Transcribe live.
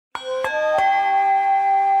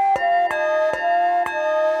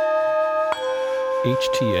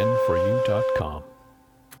HTN4U.com.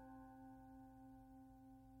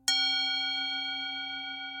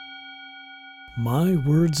 My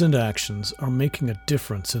words and actions are making a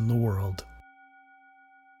difference in the world.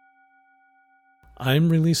 I'm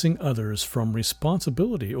releasing others from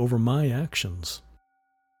responsibility over my actions.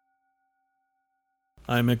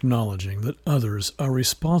 I'm acknowledging that others are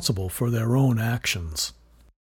responsible for their own actions.